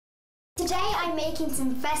Today I'm making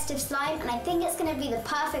some festive slime and I think it's going to be the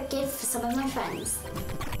perfect gift for some of my friends.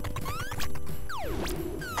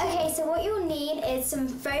 Okay, so what you'll need is some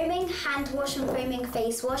foaming hand wash and foaming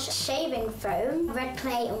face wash, shaving foam, red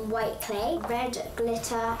clay and white clay, red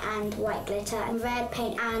glitter and white glitter, and red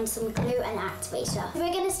paint and some glue and activator.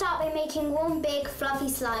 We're going to start by making one big fluffy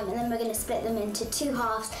slime and then we're going to split them into two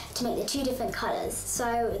halves to make the two different colours.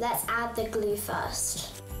 So let's add the glue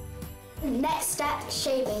first. Next step,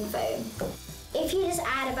 shaving foam. If you just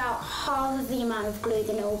add about half of the amount of glue,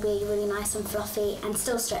 then it will be really nice and fluffy and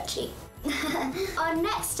still stretchy. Our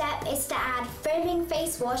next step is to add foaming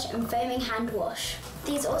face wash and foaming hand wash.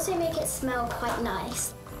 These also make it smell quite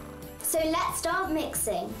nice. So let's start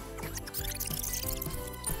mixing.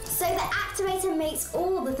 So the activator makes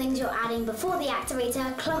all the things you're adding before the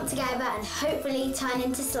activator clump together and hopefully turn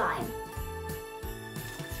into slime.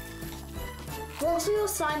 Once your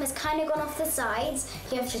slime has kind of gone off the sides,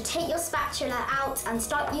 you have to take your spatula out and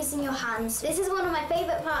start using your hands. This is one of my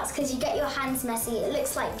favourite parts because you get your hands messy. It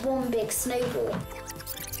looks like one big snowball.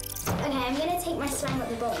 Okay, I'm going to take my slime at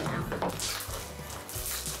the bottom now.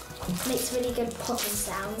 Makes really good popping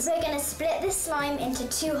sounds. We're going to split this slime into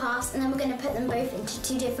two halves and then we're going to put them both into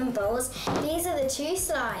two different bowls. These are the two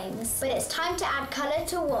slimes, but it's time to add colour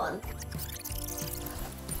to one.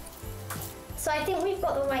 So I think we've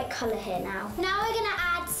got the right colour here now. Now we're going to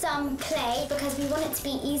add some clay because we want it to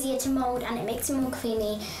be easier to mould and it makes it more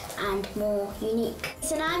creamy and more unique.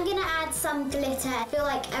 So now I'm going to add some glitter. I feel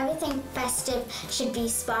like everything festive should be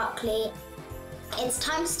sparkly. It's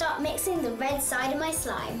time to start mixing the red side of my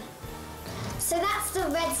slime. So that's the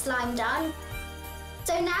red slime done.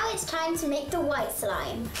 So now it's time to make the white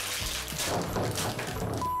slime.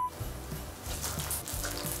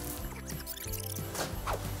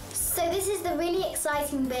 So this is the really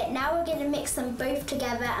exciting bit. Now we're going to mix them both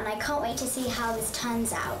together and I can't wait to see how this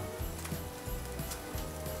turns out.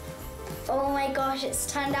 Oh my gosh, it's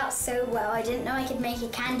turned out so well. I didn't know I could make a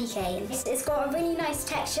candy cane. It's got a really nice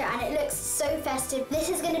texture and it looks so festive. This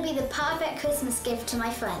is going to be the perfect Christmas gift to my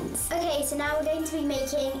friends. Okay, so now we're going to be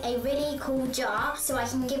making a really cool jar so I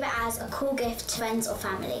can give it as a cool gift to friends or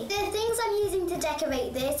family. The things I'm using to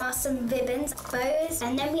decorate this are some ribbons, bows,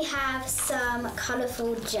 and then we have some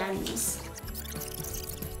colourful gems.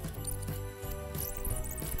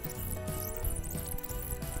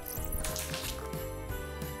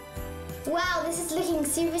 Wow, this is looking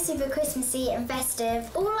super Christmassy and festive.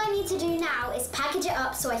 All I need to do now is package it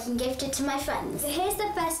up so I can gift it to my friends. So here's the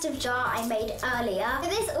festive jar I made earlier. So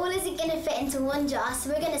this all isn't going to fit into one jar,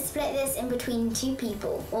 so we're going to split this in between two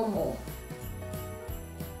people or more.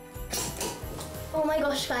 Oh my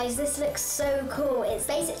gosh guys, this looks so cool. It's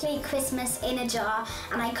basically Christmas in a jar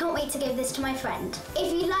and I can't wait to give this to my friend.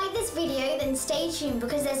 If you like this video, then stay tuned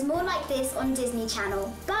because there's more like this on Disney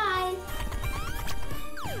Channel. Bye!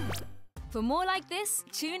 For more like this,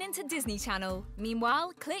 tune into Disney Channel.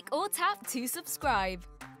 Meanwhile, click or tap to subscribe.